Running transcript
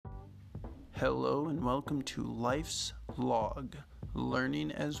Hello and welcome to Life's Log,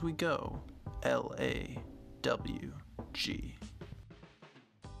 Learning as We Go, LAWG.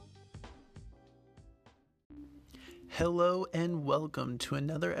 Hello and welcome to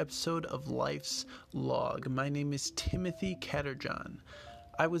another episode of Life's Log. My name is Timothy Catterjohn.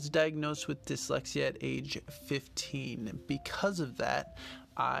 I was diagnosed with dyslexia at age 15. Because of that,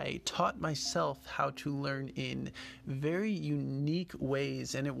 I taught myself how to learn in very unique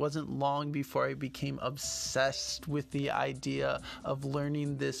ways, and it wasn't long before I became obsessed with the idea of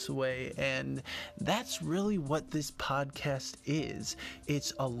learning this way, and that's really what this podcast is.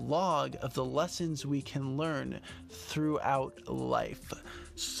 It's a log of the lessons we can learn throughout life.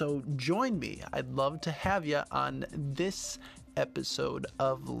 So join me. I'd love to have you on this episode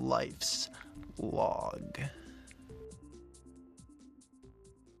of Life's Log.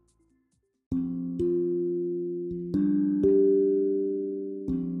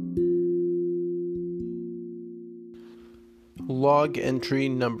 Log entry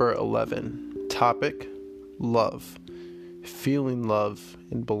number 11. Topic: love. Feeling love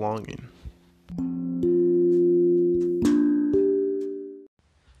and belonging.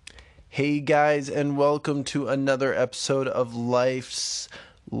 Hey guys, and welcome to another episode of Life's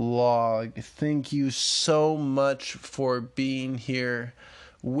Log. Thank you so much for being here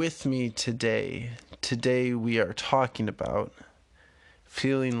with me today. Today we are talking about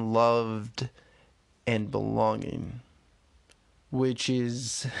feeling loved and belonging, which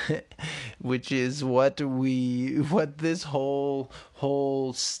is what this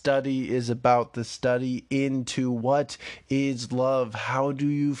whole study is about. The study into what is love. How do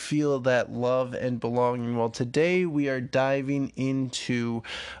you feel that love and belonging? Well, today we are diving into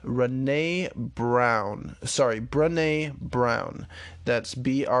Brené Brown. That's Brené Brown.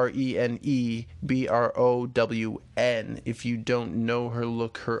 If you don't know her,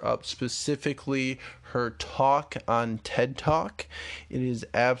 look her up. Specifically, her talk on TED Talk. It is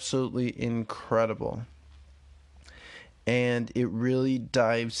absolutely incredible. And it really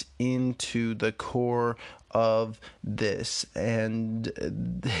dives into the core of this. And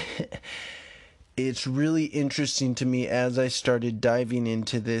it's really interesting to me as I started diving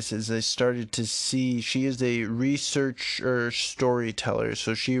into this, as I started to see she is a researcher storyteller.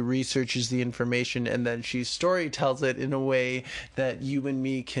 So she researches the information and then she storytells it in a way that you and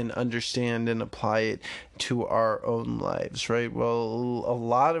me can understand and apply it to our own lives, right? Well, a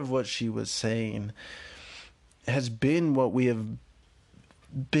lot of what she was saying has been what we have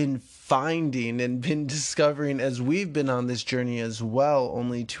been finding and been discovering as we've been on this journey as well,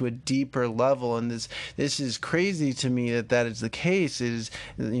 only to a deeper level. And this is crazy to me that is the case. It is,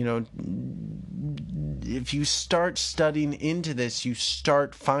 if you start studying into this, you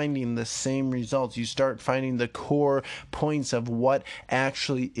start finding the same results. You start finding the core points of what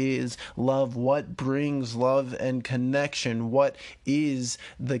actually is love, what brings love and connection, what is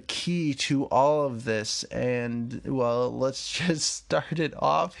the key to all of this. And well, let's just start it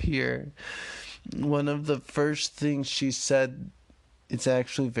off here. One of the first things she said, it's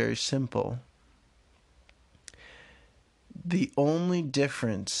actually very simple. The only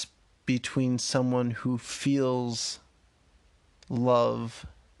difference between someone who feels love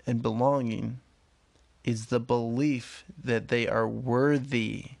and belonging is the belief that they are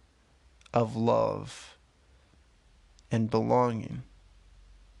worthy of love and belonging.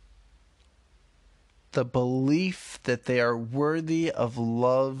 The belief that they are worthy of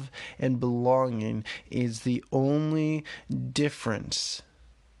love and belonging is the only difference.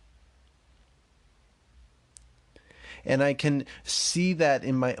 And I can see that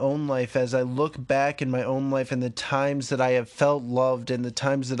in my own life as I look back in my own life and the times that I have felt loved and the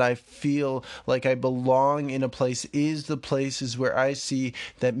times that I feel like I belong in a place is the places where I see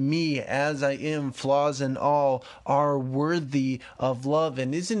that me as I am, flaws and all, are worthy of love.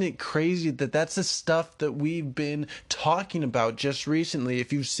 And isn't it crazy that that's the stuff that we've been talking about just recently?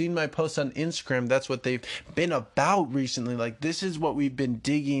 If you've seen my posts on Instagram, that's what they've been about recently. Like, this is what we've been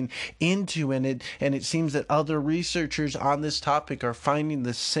digging into, and it seems that other researchers on this topic are finding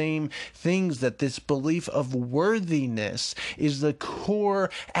the same things, that this belief of worthiness is the core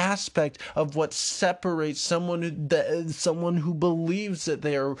aspect of what separates someone who believes that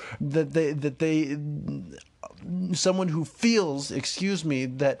someone who feels,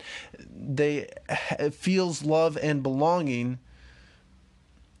 that they feels love and belonging.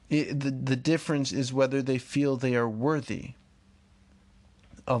 The difference is whether they feel they are worthy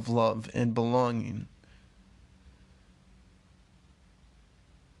of love and belonging.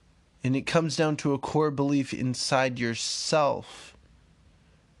 And it comes down to a core belief inside yourself.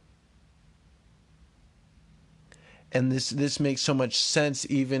 And this makes so much sense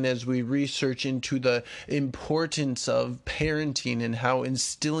even as we research into the importance of parenting and how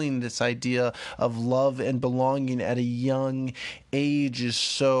instilling this idea of love and belonging at a young age is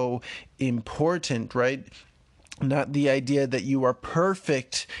so important, right? Not the idea that you are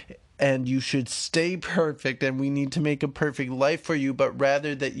perfect and you should stay perfect and we need to make a perfect life for you, but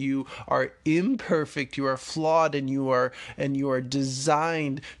rather that you are imperfect, you are flawed, and you are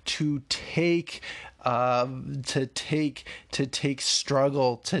designed to take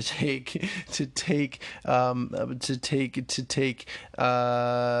struggle, to take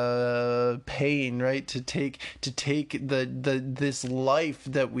pain, right? To take this life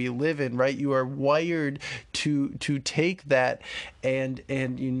that we live in, right? You are wired to take that, and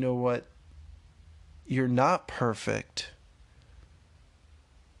you know what? You're not perfect,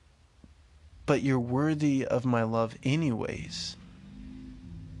 but you're worthy of my love anyways.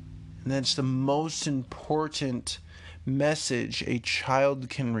 And that's the most important message a child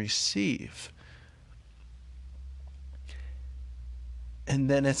can receive. And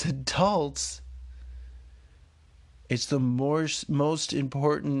then as adults, it's the most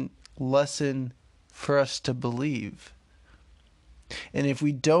important lesson for us to believe. And if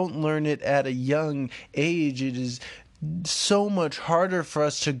we don't learn it at a young age, it is so much harder for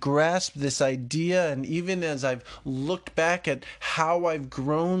us to grasp this idea. And even as I've looked back at how I've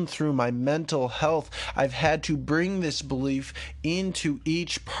grown through my mental health, I've had to bring this belief into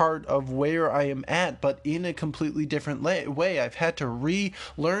each part of where I am at, but in a completely different way. I've had to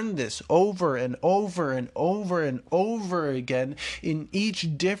relearn this over and over and over and over again in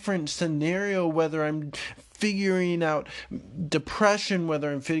each different scenario, whether I'm figuring out depression,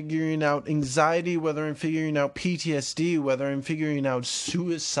 whether I'm figuring out anxiety, whether I'm figuring out PTSD, whether I'm figuring out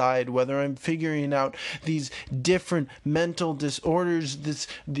suicide, whether I'm figuring out these different mental disorders, these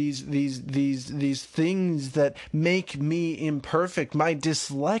things that make me imperfect, my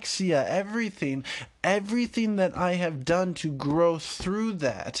dyslexia, everything that I have done to grow through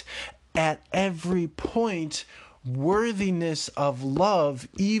that. At every point, worthiness of love,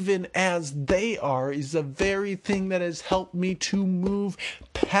 even as they are, is the very thing that has helped me to move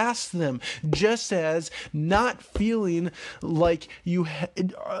past them. Just as not feeling like you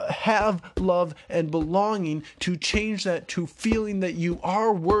have love and belonging, to change that to feeling that you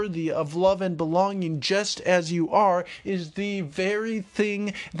are worthy of love and belonging just as you are, is the very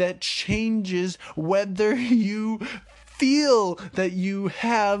thing that changes whether you feel that you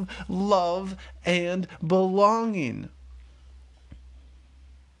have love and belonging.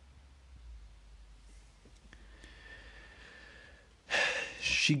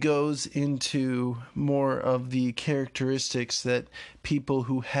 She goes into more of the characteristics that people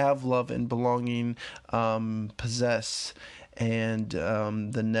who have love and belonging possess. And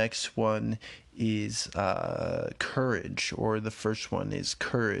the next one is courage, or the first one is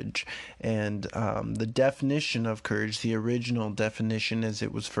courage. And the definition of courage, the original definition as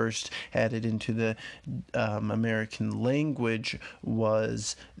it was first added into the American language,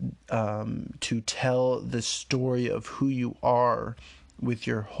 was to tell the story of who you are with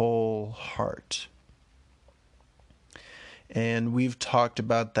your whole heart. And we've talked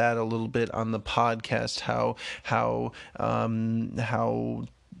about that a little bit on the podcast, how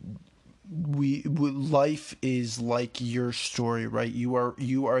life is like your story, right? You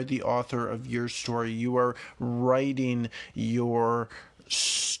are the author of your story. You are writing your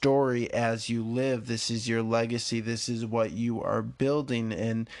story as you live. This is your legacy. This is what you are building,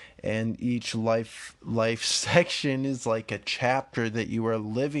 and each life section is like a chapter that you are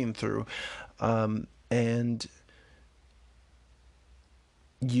living through, and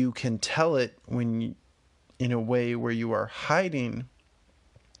you can tell it in a way where you are hiding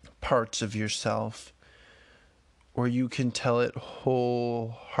parts of yourself, or you can tell it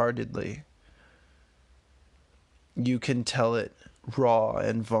wholeheartedly. You can tell it raw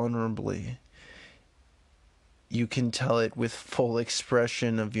and vulnerably. You can tell it with full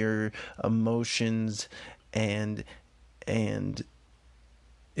expression of your emotions and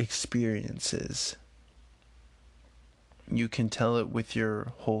experiences. You can tell it with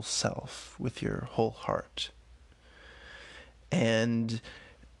your whole self, with your whole heart. And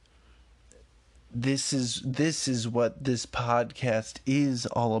this is what this podcast is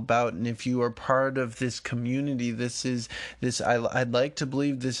all about. And if you are part of this community, I'd like to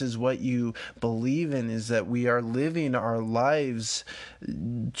believe this is what you believe in, is that we are living our lives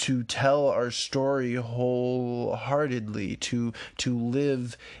to tell our story wholeheartedly, to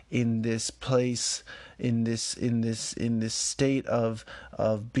live in this place, in this state of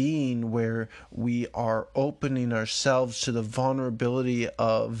being where we are opening ourselves to the vulnerability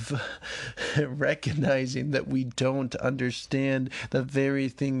of recognizing that we don't understand the very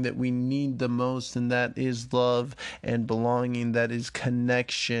thing that we need the most, and that is love and belonging, that is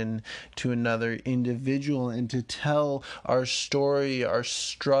connection to another individual, and to tell our story, our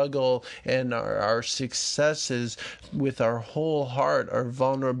struggle, and our successes with our whole heart, our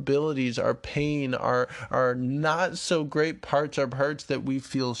vulnerabilities, our pain, our not so great parts, our parts that we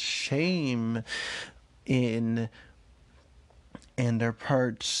feel shame in, and our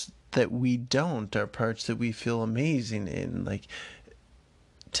parts that we don't, our parts that we feel amazing in. Like,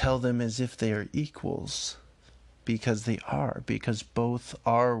 tell them as if they are equals, because they are, because both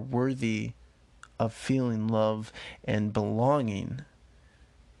are worthy of feeling love and belonging.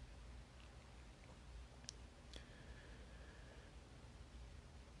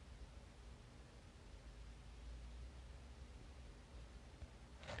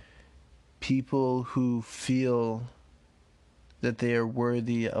 People who feel that they are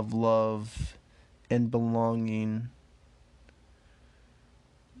worthy of love and belonging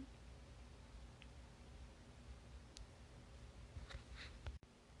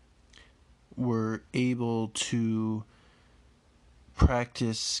were able to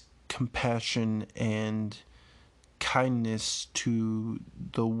practice compassion and kindness to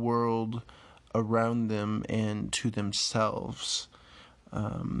the world around them and to themselves.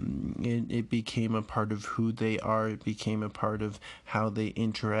 It became a part of who they are. It became a part of how they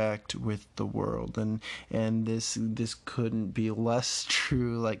interact with the world, and this couldn't be less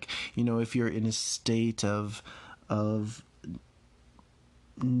true. Like, if you're in a state of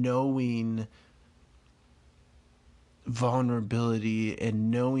knowing vulnerability and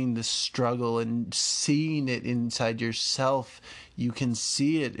knowing the struggle and seeing it inside yourself, you can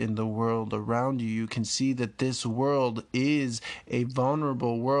see it in the world around you. You can see that this world is a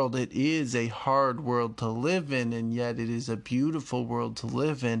vulnerable world. It is a hard world to live in, and yet it is a beautiful world to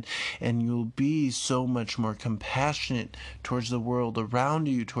live in. And you'll be so much more compassionate towards the world around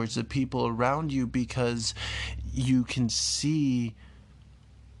you, towards the people around you, because you can see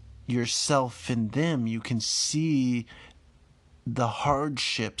yourself in them. You can see the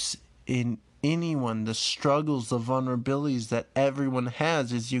hardships in anyone, the struggles, the vulnerabilities that everyone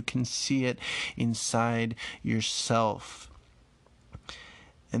has, as you can see it inside yourself.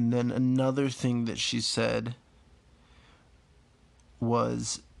 And then another thing that she said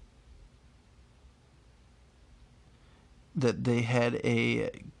was that they had a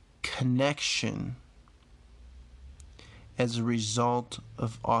connection as a result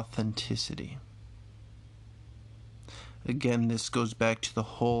of authenticity. Again, this goes back to the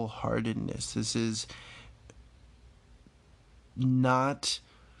wholeheartedness. This is not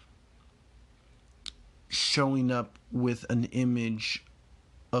showing up with an image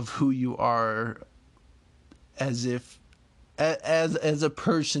of who you are as if as a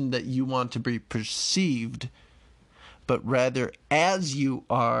person that you want to be perceived, but rather as you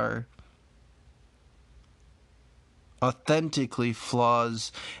are, authentically,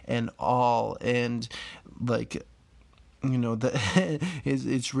 flaws and all. And like,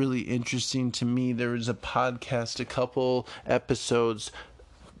 it's really interesting to me. There was a podcast a couple episodes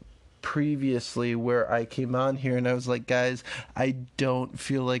previously where I came on here and I was like, guys, I don't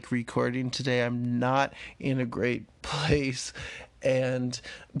feel like recording today. I'm not in a great place. And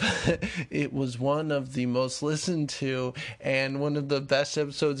it was one of the most listened to and one of the best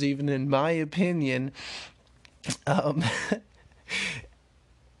episodes, even in my opinion. And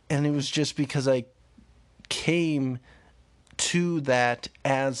it was just because I came to that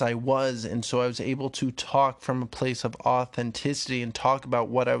as I was, and so I was able to talk from a place of authenticity and talk about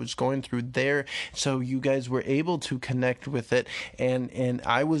what I was going through there, so you guys were able to connect with it, and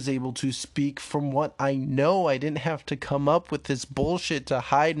I was able to speak from what I know. I didn't have to come up with this bullshit to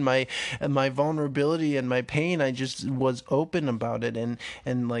hide my vulnerability and my pain. I just was open about it,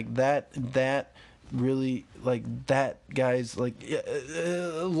 and like that really, like that, guys, like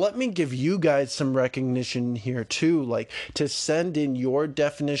let me give you guys some recognition here too, like to send in your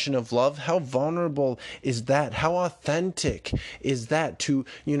definition of love. How vulnerable is that? How authentic is that? To,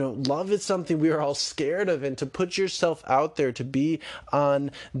 love is something we are all scared of, and to put yourself out there, to be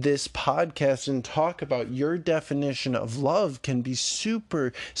on this podcast and talk about your definition of love can be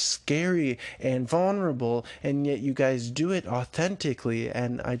super scary and vulnerable, and yet you guys do it authentically,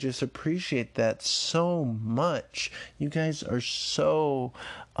 and I just appreciate that so much. You guys are so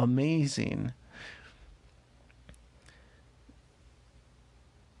amazing.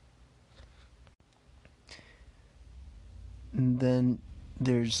 And then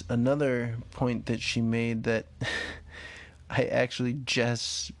there's another point that she made that I actually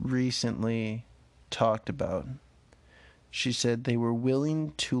just recently talked about. She said they were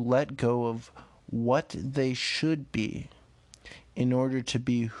willing to let go of what they should be in order to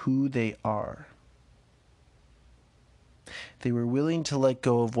be who they are. They were willing to let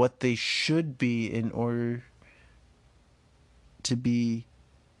go of what they should be in order to be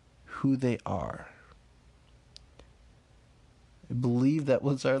who they are. I believe that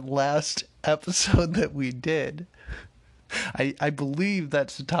was our last episode that we did. I believe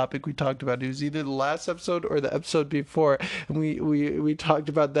that's the topic we talked about. It was either the last episode or the episode before. And we talked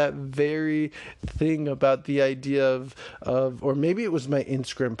about that very thing, about the idea of, or maybe it was my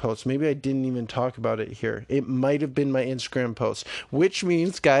Instagram post. Maybe I didn't even talk about it here. It might have been my Instagram post, which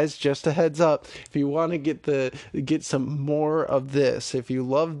means, guys, just a heads up, if you want to get some more of this, if you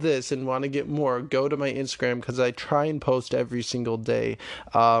love this and want to get more, go to my Instagram, because I try and post every single day.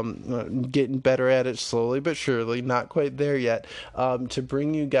 Getting better at it slowly but surely, not quite there yet, to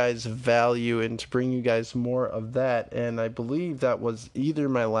bring you guys value and to bring you guys more of that. And I believe that was either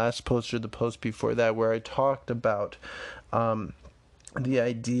my last post or the post before that, where I talked about the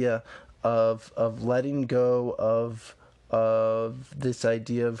idea of letting go of this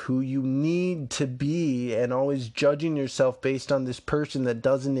idea of who you need to be, and always judging yourself based on this person that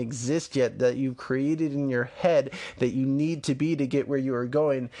doesn't exist yet, that you've created in your head that you need to be to get where you are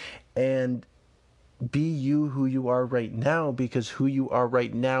going. And be you who you are right now, because who you are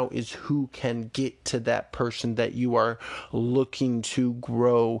right now is who can get to that person that you are looking to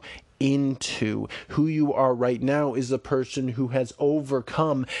grow into. Who you are right now is a person who has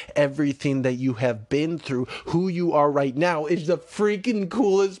overcome everything that you have been through. Who you are right now is the freaking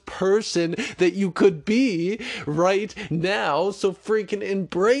coolest person that you could be right now. So freaking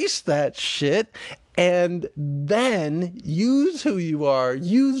embrace that shit. And then use who you are,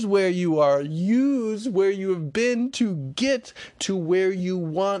 use where you are, use where you have been to get to where you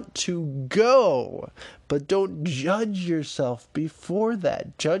want to go. But don't judge yourself before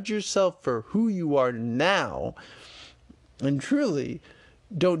that. Judge yourself for who you are now. And truly,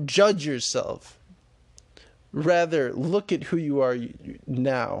 don't judge yourself. Rather, look at who you are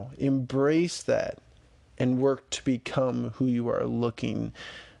now. Embrace that and work to become who you are looking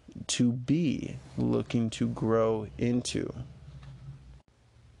to be, looking to grow into.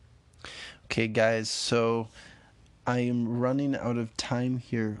 Okay, guys, so I am running out of time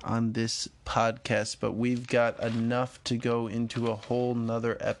here on this podcast, but we've got enough to go into a whole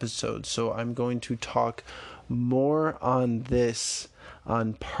nother episode. So I'm going to talk more on this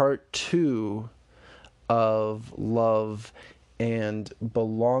on part 2 of love and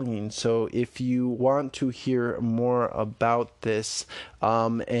belonging. So if you want to hear more about this,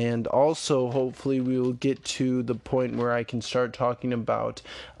 and also hopefully we will get to the point where I can start talking about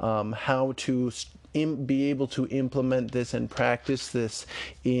how to be able to implement this and practice this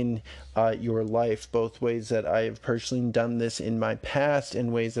in your life, both ways that I have personally done this in my past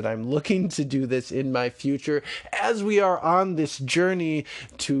and ways that I'm looking to do this in my future. As we are on this journey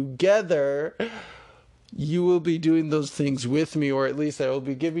together, you will be doing those things with me, or at least I will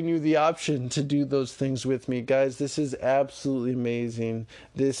be giving you the option to do those things with me. Guys, this is absolutely amazing.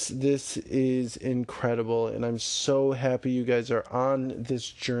 This is incredible, and I'm so happy you guys are on this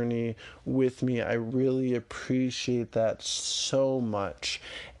journey with me. I really appreciate that so much,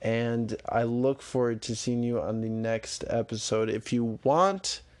 and I look forward to seeing you on the next episode. If you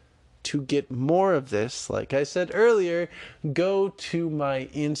want to get more of this, like I said earlier, go to my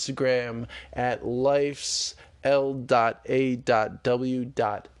Instagram at lifesl.a.w.g,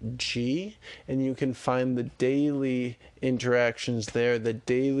 and you can find the daily interactions there, the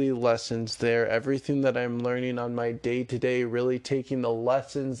daily lessons there, everything that I'm learning on my day-to-day, really taking the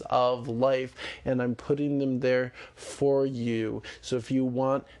lessons of life and I'm putting them there for you. So if you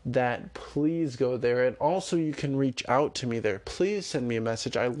want that, please go there. And also you can reach out to me there. Please send me a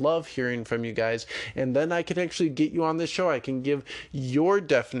message. I love hearing from you guys, and then I can actually get you on the show. I can give your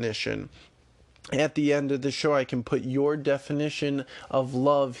definition. At the end of the show, I can put your definition of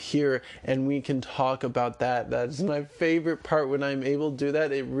love here, and we can talk about that. That's my favorite part when I'm able to do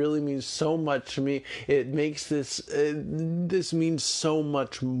that. It really means so much to me. It makes this means so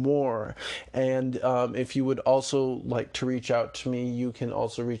much more. And if you would also like to reach out to me, you can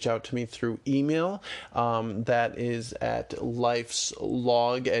also reach out to me through email. That is at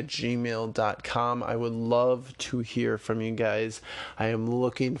lifeslog@gmail.com. I would love to hear from you guys. I am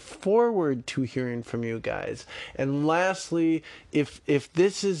looking forward to hearing from you guys. And lastly, if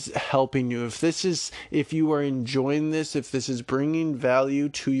this is helping you, if you are enjoying this, if this is bringing value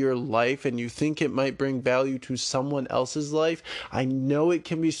to your life and you think it might bring value to someone else's life, I know it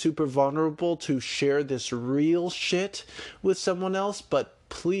can be super vulnerable to share this real shit with someone else, but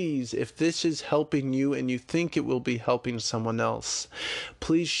please, if this is helping you and you think it will be helping someone else,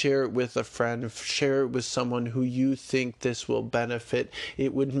 please share it with a friend, share it with someone who you think this will benefit.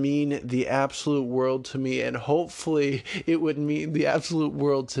 It would mean the absolute world to me, and hopefully it would mean the absolute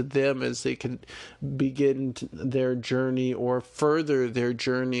world to them as they can begin their journey or further their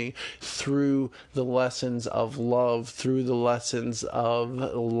journey through the lessons of love, through the lessons of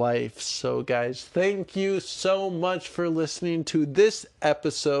life. So guys, thank you so much for listening to this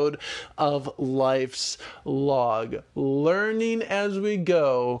episode of Life's Log. Learning as we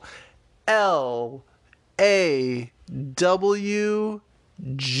go. LAWG.